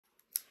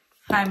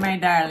Hi, my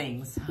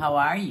darlings. How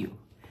are you?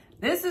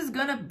 This is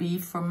going to be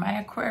for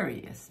my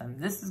Aquarius, and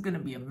this is going to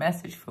be a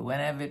message for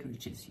whenever it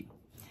reaches you.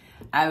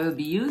 I will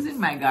be using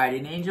my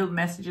Guardian Angel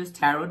Messages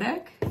Tarot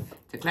deck.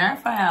 To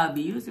clarify, I'll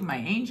be using my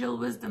Angel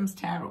Wisdom's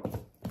Tarot.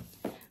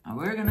 And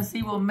we're going to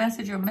see what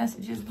message or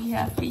messages we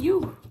have for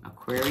you,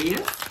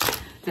 Aquarius.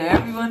 To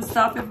everyone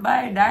stopping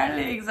by,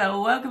 darlings, I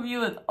welcome you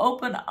with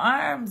open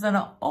arms and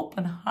an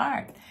open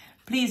heart.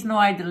 Please know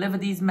I deliver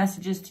these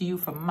messages to you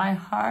from my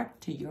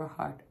heart to your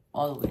heart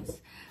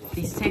always.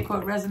 Please take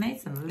what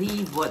resonates and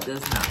leave what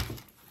does not.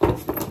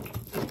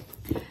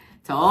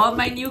 To all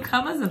my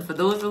newcomers and for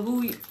those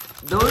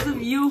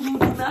of you who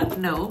do not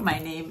know, my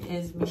name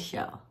is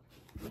Michelle.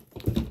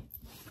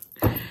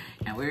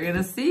 And we're going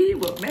to see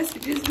what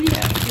messages we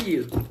have for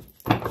you.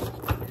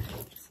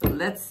 So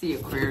let's see,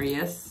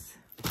 Aquarius.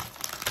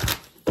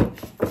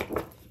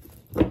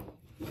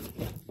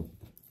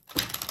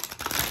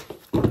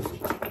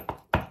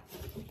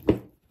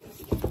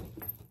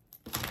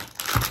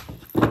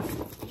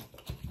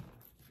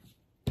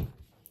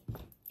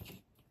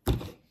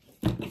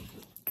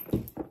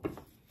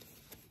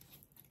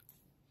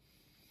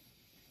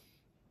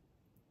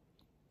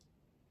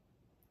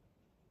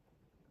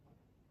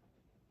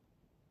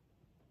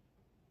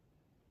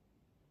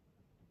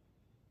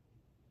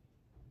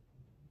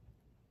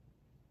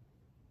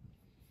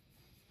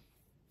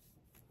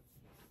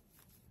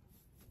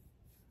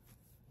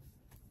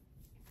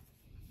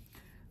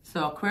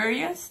 So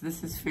Aquarius,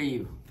 this is for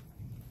you.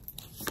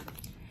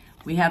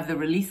 We have the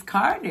release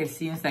card. There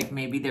seems like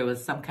maybe there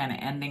was some kind of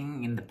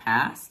ending in the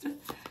past.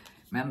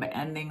 Remember,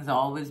 endings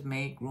always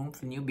make room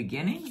for new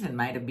beginnings. It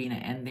might have been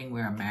an ending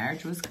where a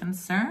marriage was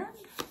concerned.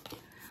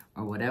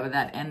 Or whatever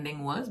that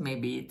ending was.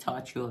 Maybe it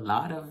taught you a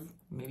lot of,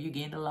 maybe you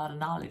gained a lot of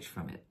knowledge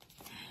from it.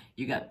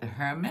 You got the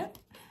Hermit.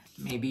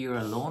 Maybe you're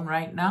alone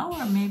right now.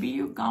 Or maybe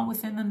you've gone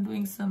within and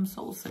doing some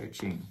soul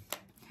searching.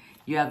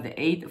 You have the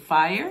 8 of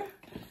Fire.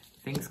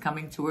 Things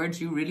coming towards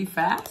you really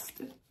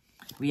fast.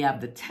 We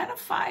have the 10 of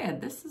Fire.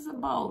 This is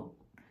about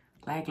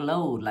like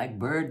load, like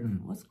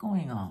burden. What's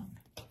going on?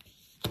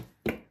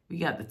 We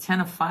got the 10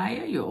 of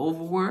Fire. You're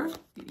overworked.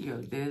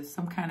 There's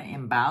some kind of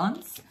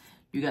imbalance.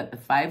 You got the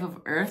 5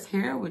 of Earth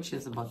here, which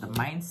is about the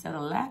mindset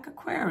of lack.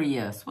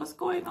 Aquarius, what's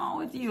going on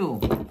with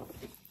you?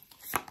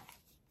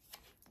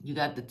 You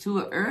got the 2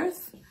 of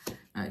Earth.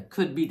 It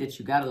could be that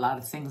you got a lot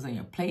of things on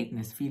your plate and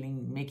it's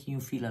making you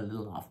feel a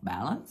little off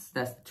balance.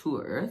 That's the 2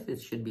 of Earth.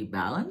 It should be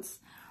balanced.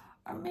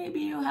 Or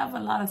maybe you have a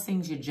lot of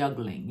things you're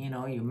juggling. You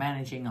know, you're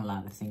managing a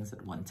lot of things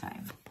at one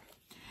time.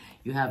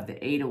 You have the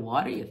 8 of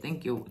Water. You're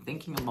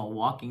thinking about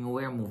walking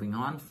away or moving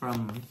on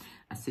from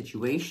a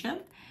situation.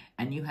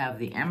 And you have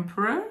the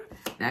Emperor.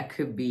 That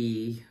could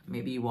be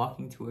maybe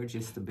walking towards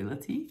your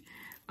stability.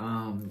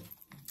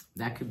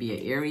 That could be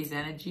an Aries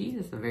energy.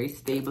 It's a very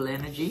stable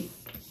energy.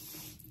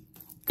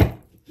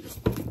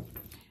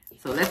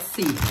 So let's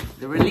see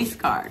the release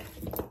card.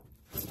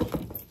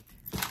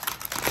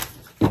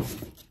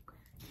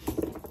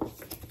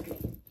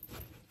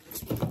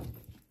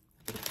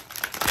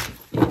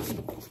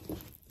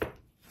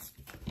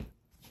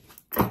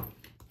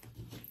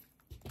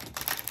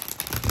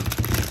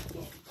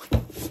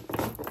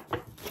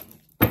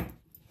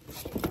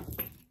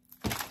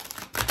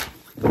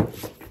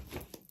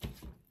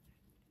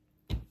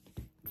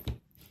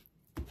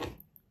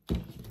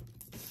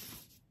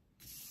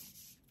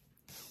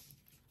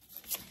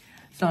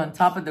 So on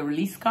top of the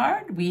release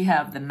card, we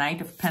have the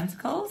Knight of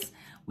Pentacles,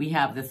 we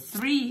have the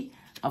 3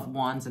 of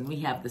Wands, and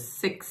we have the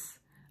 6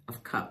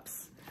 of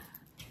Cups.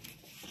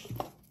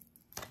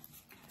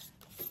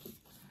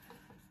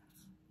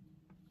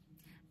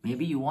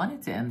 Maybe you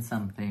wanted to end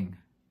something.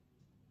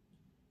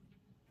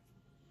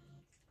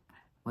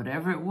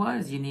 Whatever it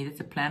was, you needed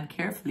to plan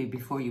carefully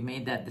before you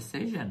made that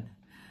decision.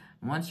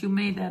 Once you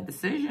made that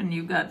decision,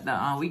 you got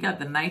the we got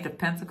the Knight of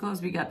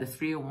Pentacles, we got the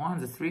 3 of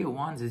Wands. The 3 of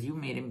Wands is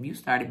you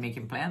started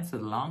making plans for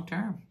the long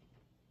term.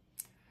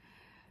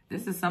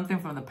 This is something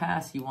from the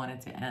past you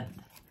wanted to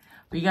end.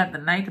 We got the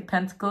Knight of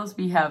Pentacles,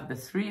 we have the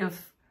 3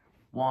 of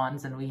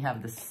Wands, and we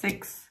have the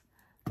 6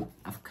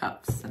 of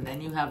Cups. And then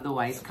you have the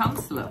Wise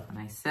Counselor. And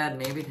I said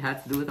maybe it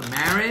had to do with a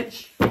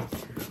marriage,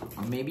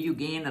 or maybe you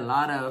gained a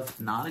lot of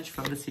knowledge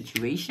from the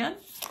situation.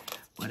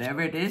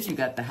 Whatever it is, you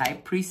got the High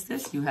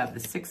Priestess, you have the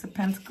 6 of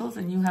Pentacles,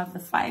 and you have the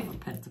 5 of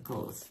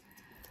Pentacles.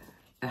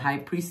 The High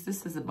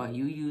Priestess is about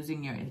you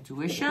using your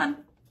intuition.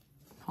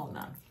 Hold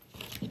on.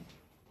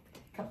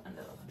 Come on,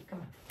 little one.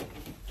 Come on.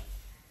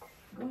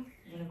 Go.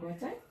 You want to go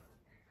outside?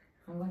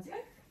 Want to go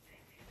outside?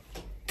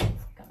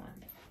 Come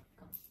on.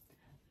 Come.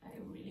 I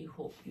really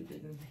hope you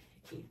didn't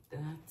eat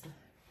that.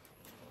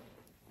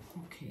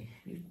 Okay.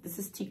 This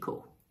is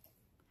Tico.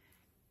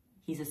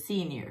 He's a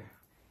senior.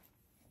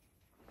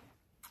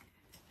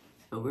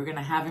 But we're going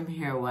to have him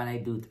here while I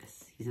do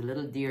this. He's a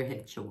little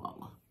deer-head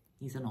chihuahua.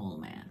 He's an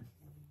old man.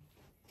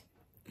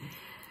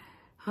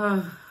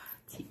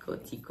 Tico,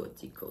 Tico,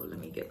 Tico. Let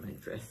me get my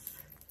dress.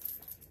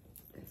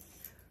 Let's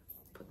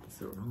put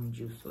this around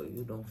you so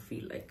you don't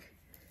feel like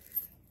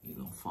You're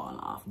going to fall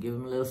off. Give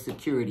him a little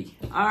security.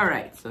 All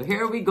right, so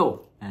here we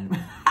go. And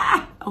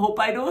I hope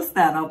I don't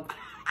stand up.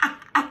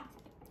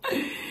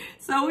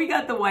 So we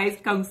got the wise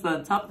counselor.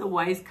 On top of the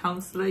wise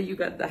counselor, you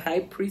got the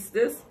high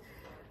priestess.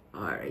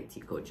 All right,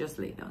 Tico, just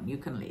lay down. You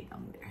can lay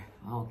down there.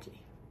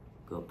 Okay,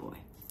 good boy.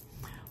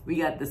 We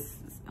got this,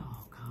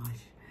 oh gosh.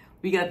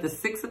 We got the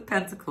 6 of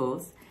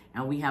Pentacles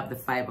and we have the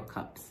 5 of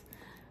Cups.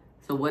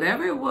 So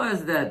whatever it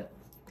was that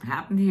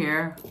happened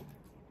here,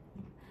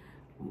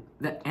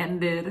 that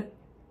ended,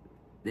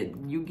 that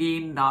you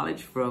gained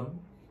knowledge from,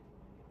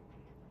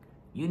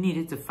 you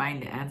needed to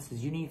find the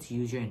answers. You need to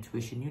use your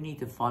intuition. You need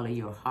to follow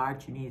your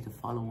heart. You need to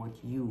follow what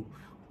you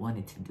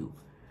wanted to do.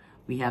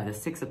 We have the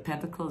 6 of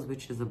Pentacles,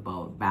 which is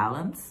about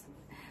balance.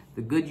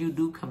 The good you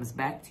do comes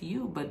back to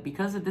you. But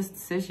because of this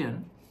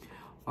decision,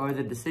 or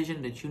the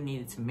decision that you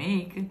needed to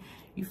make,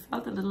 you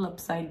felt a little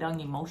upside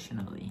down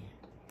emotionally.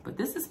 But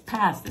this is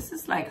past. This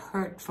is like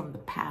hurt from the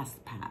past.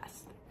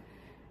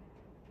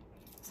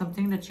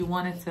 Something that you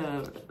wanted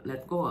to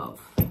let go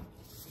of.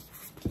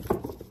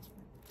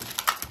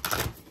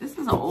 This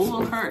is an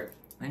old hurt.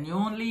 And you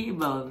only,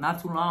 well,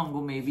 not too long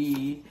ago,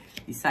 maybe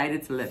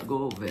decided to let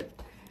go of it.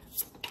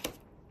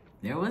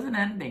 There was an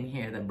ending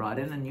here that brought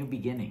in a new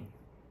beginning.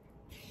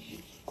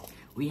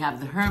 We have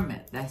the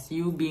Hermit. That's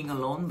you being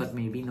alone, but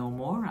maybe no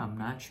more. I'm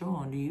not sure.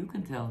 Only you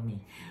can tell me.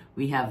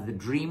 We have the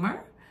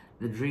Dreamer.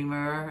 The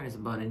Dreamer is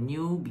about a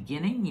new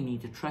beginning. You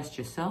need to trust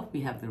yourself.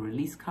 We have the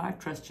Release card.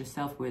 Trust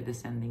yourself where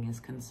this ending is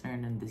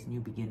concerned and this new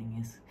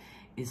beginning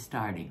is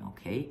starting,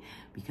 okay?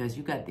 Because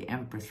you got the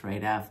Empress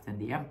right after, and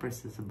the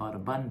Empress is about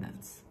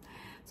abundance.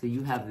 So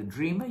you have the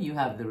Dreamer, you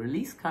have the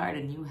Release card,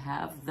 and you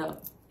have the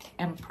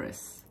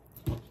Empress,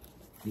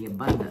 the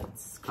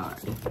Abundance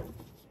card.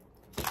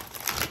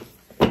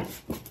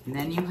 And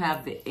then you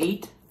have the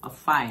 8 of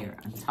Fire.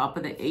 On top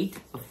of the 8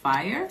 of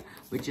Fire,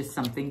 which is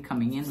something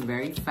coming in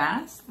very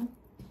fast,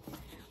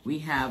 we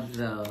have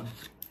the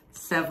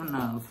 7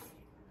 of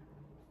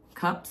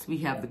Cups, we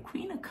have the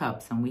Queen of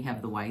Cups, and we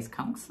have the Wise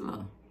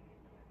Counselor.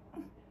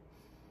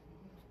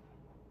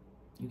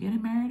 You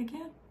getting married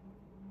again?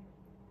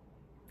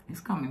 It's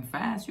coming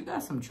fast. You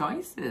got some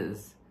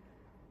choices.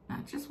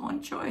 Not just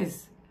one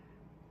choice.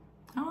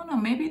 I don't know.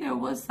 Maybe there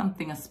was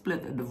something, a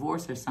split, a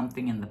divorce or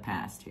something in the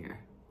past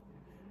here.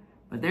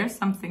 But there's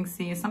something,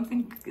 see,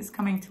 something is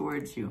coming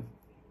towards you.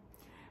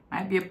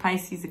 Might be a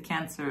Pisces, a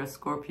Cancer, a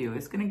Scorpio.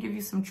 It's going to give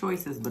you some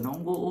choices, but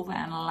don't go over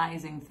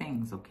analyzing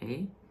things,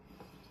 okay?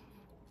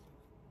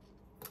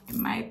 It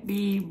might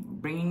be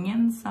bringing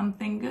in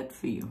something good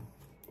for you.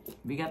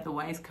 We got the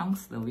Wise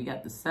Counselor. We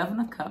got the 7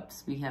 of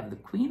Cups. We have the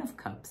Queen of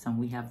Cups. And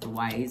we have the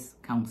Wise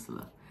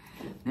Counselor.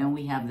 Then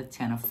we have the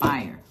 10 of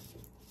Fire.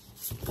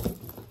 The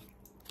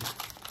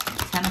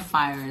 10 of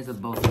Fire is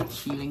about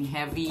feeling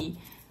heavy.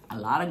 A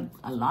lot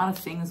of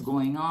things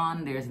going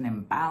on. There's an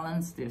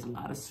imbalance. There's a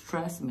lot of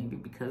stress, maybe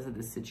because of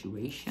the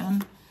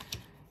situation.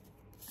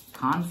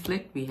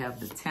 Conflict. We have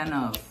the 10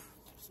 of...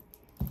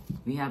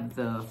 We have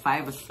the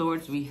 5 of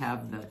Swords. We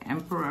have the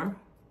Emperor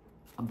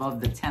above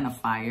the 10 of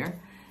Fire.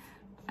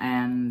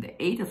 And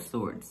the 8 of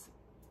Swords.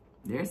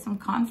 There's some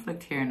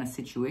conflict here in a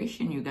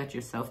situation you got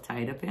yourself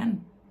tied up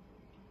in.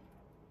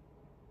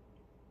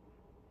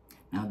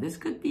 Now, this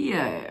could be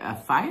a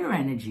fire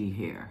energy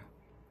here.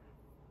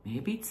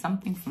 Maybe it's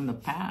something from the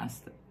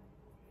past.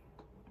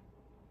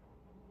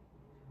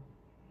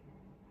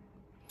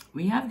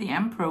 We have the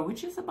Emperor,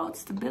 which is about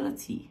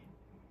stability.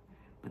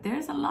 But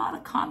there's a lot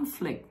of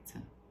conflict.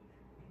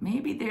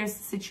 Maybe there's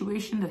a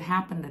situation that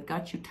happened that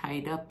got you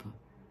tied up.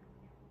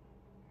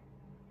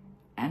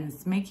 And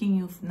it's making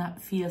you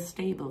not feel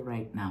stable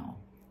right now.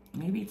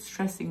 Maybe it's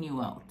stressing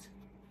you out.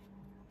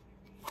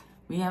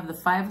 We have the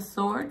 5 of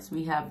Swords.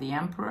 We have the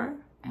Emperor.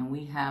 And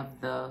we have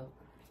the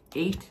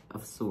 8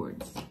 of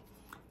Swords.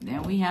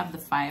 Then we have the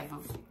 5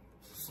 of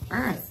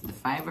Earth. The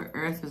 5 of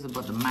Earth is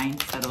about the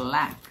mindset of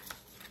lack.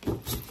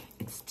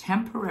 It's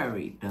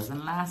temporary. It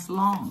doesn't last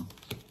long.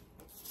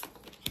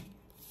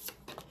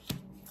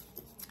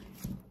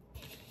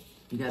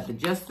 You got the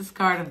Justice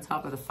card on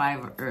top of the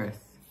 5 of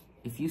Earth.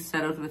 If you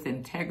set out with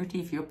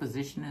integrity, if your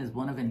position is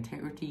one of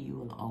integrity, you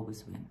will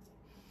always win.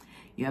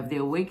 You have the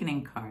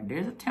Awakening card.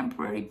 There's a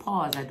temporary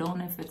pause. I don't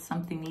know if it's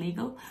something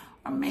legal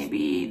or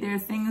maybe there are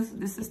things,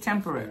 this is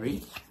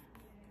temporary.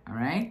 All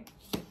right?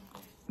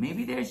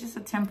 Maybe there's just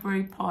a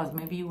temporary pause.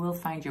 Maybe you will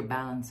find your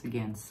balance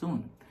again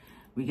soon.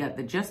 We got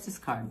the Justice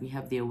card. We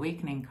have the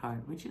Awakening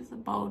card, which is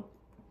about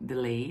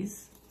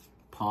delays,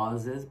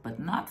 pauses, but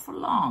not for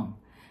long.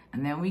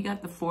 And then we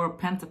got the 4 of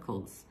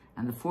Pentacles.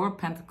 And the 4 of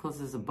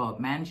Pentacles is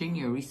about managing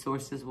your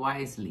resources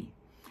wisely.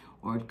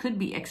 Or it could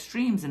be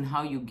extremes in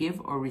how you give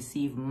or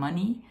receive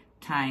money,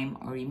 time,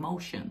 or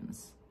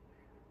emotions.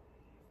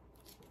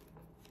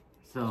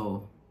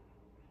 So,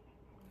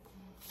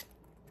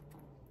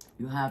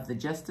 you have the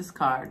Justice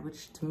card,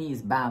 which to me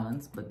is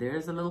balance, but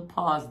there's a little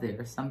pause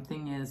there.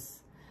 Something is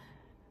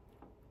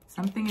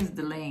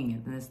delaying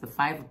it. And it's the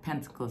 5 of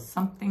Pentacles.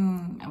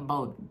 Something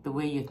about the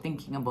way you're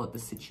thinking about the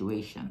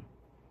situation.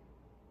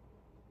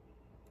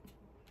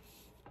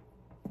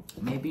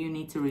 Maybe you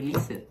need to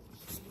release it.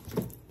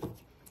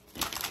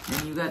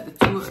 then you got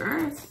the Two of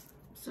Earth.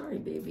 Sorry,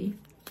 baby.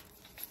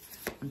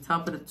 On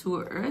top of the Two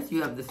of Earth,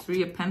 you have the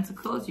Three of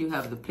Pentacles. You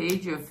have the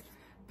Page of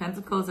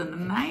Pentacles and the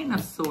Nine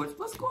of Swords.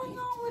 What's going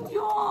on with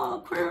y'all,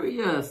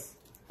 Aquarius?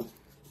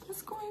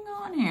 What's going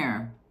on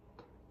here?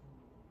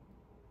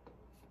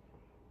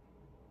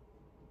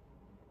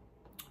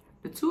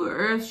 The Two of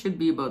Earth should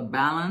be about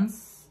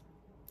balance,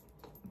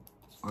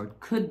 or it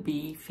could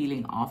be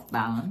feeling off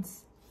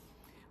balance.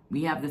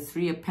 We have the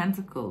Three of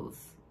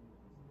Pentacles.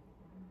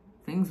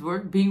 Things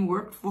being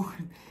worked for.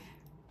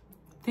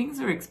 Things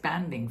are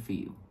expanding for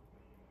you.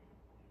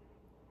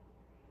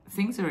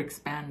 Things are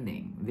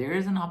expanding. There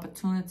is an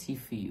opportunity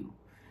for you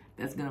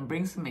that's going to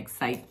bring some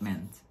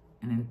excitement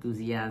and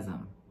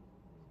enthusiasm.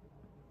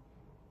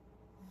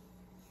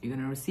 You're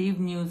going to receive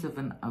news of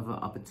an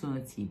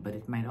opportunity, but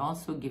it might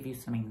also give you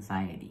some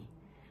anxiety.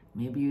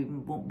 Maybe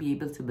you won't be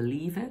able to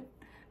believe it.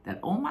 That,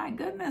 oh my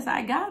goodness,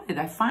 I got it.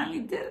 I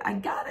finally did it. I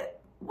got it.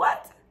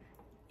 What?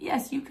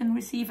 Yes, you can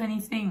receive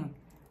anything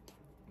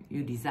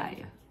you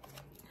desire.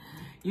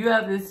 You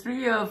have the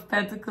Three of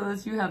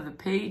Pentacles. You have the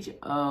Page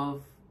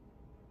of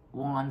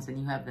Wands, and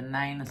you have the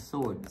Nine of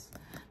Swords.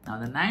 Now,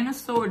 the Nine of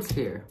Swords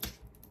here.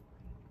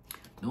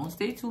 Don't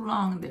stay too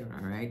long there,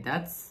 all right?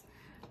 That's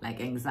like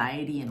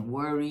anxiety and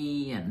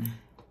worry and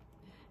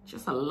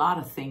just a lot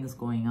of things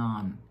going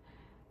on.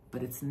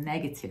 But it's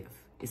negative.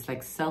 It's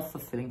like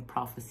self-fulfilling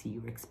prophecy.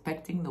 You're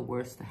expecting the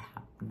worst to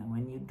happen. And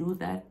when you do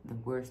that, the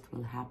worst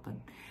will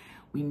happen.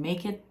 We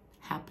make it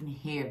happen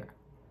here.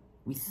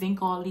 We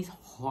think all these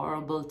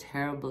horrible,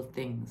 terrible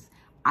things.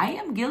 I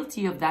am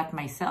guilty of that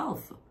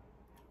myself.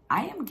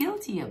 I am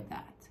guilty of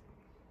that.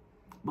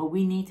 But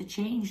we need to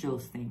change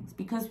those things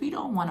because we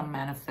don't want to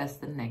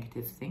manifest the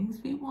negative things.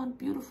 We want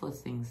beautiful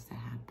things to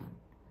happen.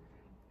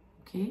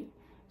 Okay?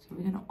 So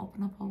we're going to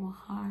open up our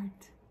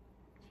heart.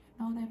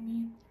 You know what I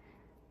mean?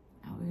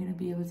 And we're going to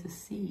be able to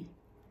see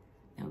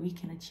that we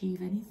can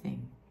achieve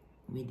anything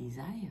we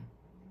desire.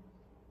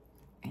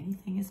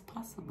 Anything is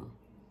possible.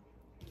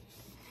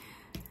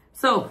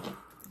 So,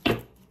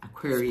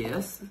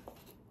 Aquarius,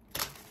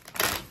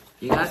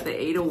 you got the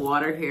Eight of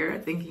Water here,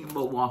 thinking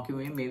about walking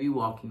away, maybe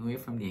walking away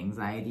from the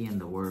anxiety and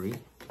the worry.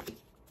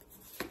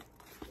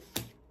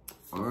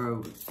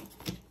 Or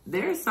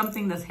there's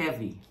something that's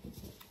heavy.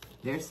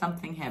 There's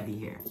something heavy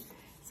here.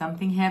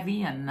 Something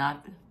heavy and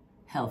not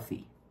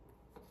healthy.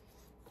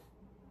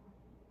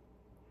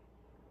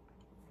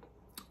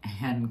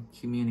 And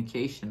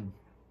communication.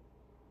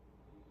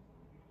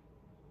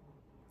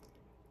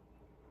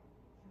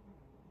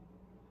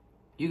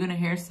 You're going to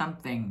hear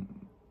something.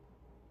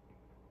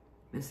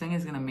 This thing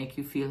is going to make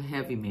you feel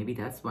heavy. Maybe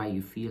that's why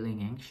you're feeling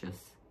anxious.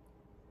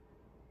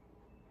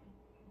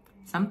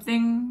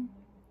 Something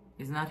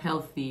is not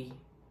healthy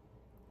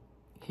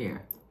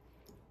here.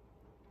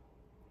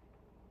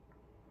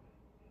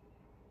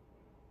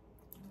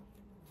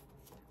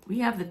 We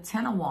have the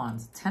Ten of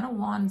Wands. Ten of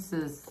Wands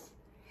is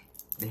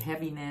the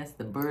heaviness,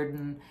 the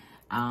burden,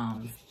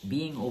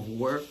 being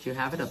overworked. You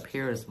have it up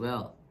here as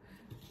well.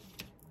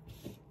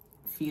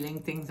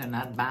 Feeling things are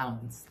not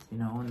balanced, you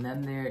know, and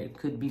then it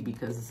could be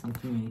because of some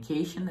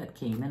communication that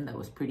came in that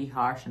was pretty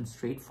harsh and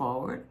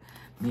straightforward.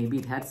 Maybe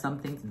it had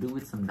something to do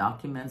with some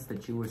documents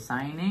that you were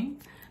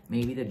signing.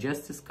 Maybe the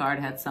Justice card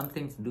had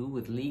something to do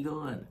with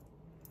legal, and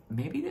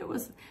maybe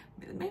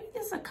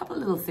there's a couple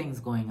little things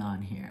going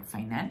on here.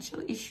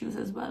 Financial issues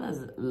as well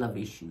as love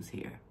issues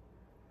here.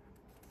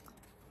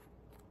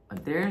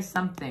 But there's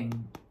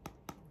something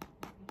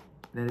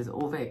that is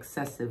over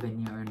excessive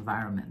in your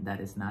environment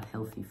that is not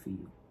healthy for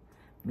you.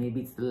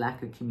 Maybe it's the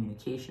lack of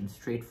communication,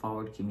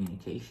 straightforward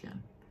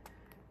communication.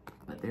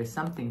 But there's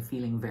something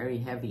feeling very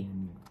heavy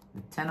in you.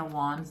 The Ten of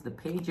Wands, the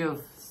Page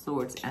of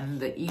Swords, and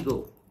the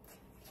Eagle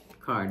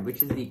card,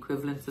 which is the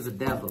equivalent to the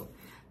Devil.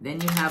 Then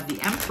you have the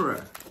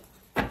Emperor.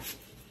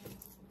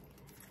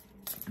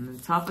 And on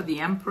top of the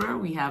Emperor,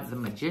 we have the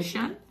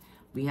Magician.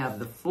 We have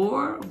the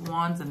Four of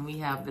Wands, and we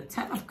have the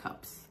Ten of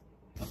Cups.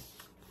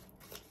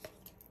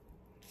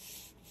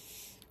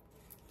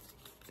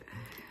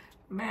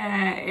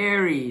 Man,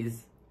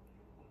 Aries.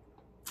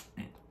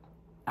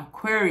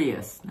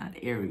 Aquarius, not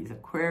Aries,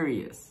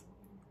 Aquarius.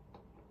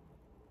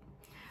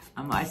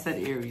 I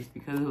said Aries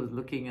because I was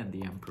looking at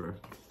the Emperor.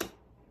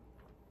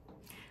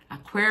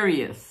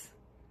 Aquarius.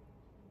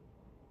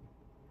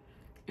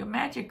 You're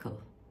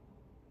magical.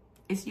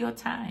 It's your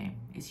time.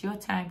 It's your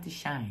time to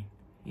shine.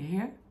 You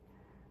hear?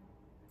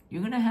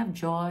 You're going to have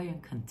joy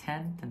and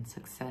content and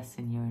success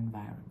in your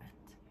environment.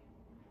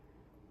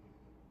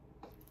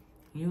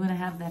 You're going to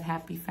have that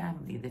happy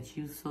family that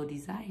you so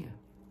desire.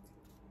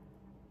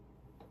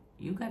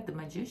 You got the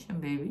Magician,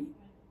 baby.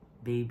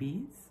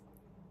 Babies.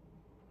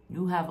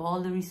 You have all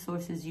the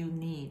resources you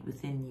need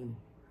within you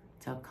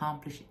to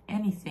accomplish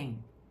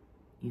anything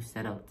you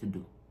set out to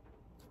do.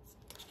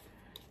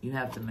 You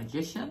have the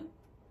Magician,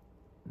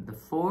 the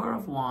Four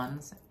of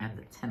Wands, and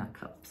the Ten of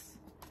Cups.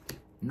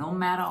 No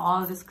matter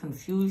all this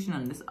confusion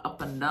and this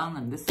up and down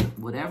and this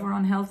whatever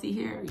unhealthy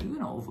here, you're going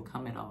to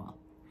overcome it all.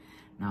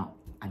 Now,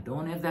 I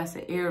don't know if that's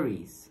an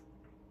Aries.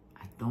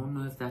 I don't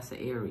know if that's an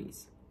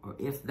Aries. or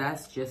if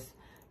that's just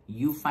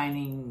you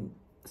finding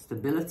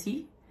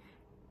stability,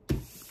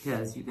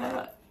 because you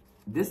gotta,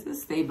 this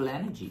is stable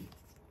energy.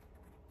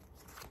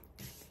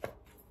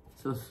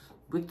 So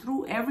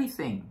through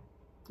everything,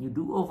 you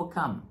do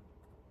overcome.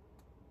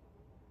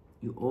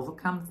 You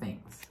overcome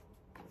things.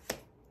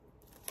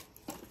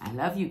 I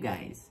love you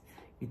guys.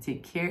 You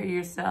take care of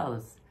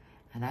yourselves.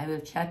 And I will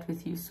chat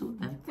with you soon.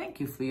 And thank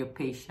you for your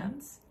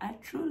patience. I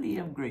truly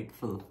am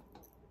grateful.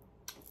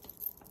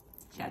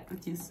 Chat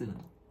with you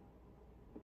soon.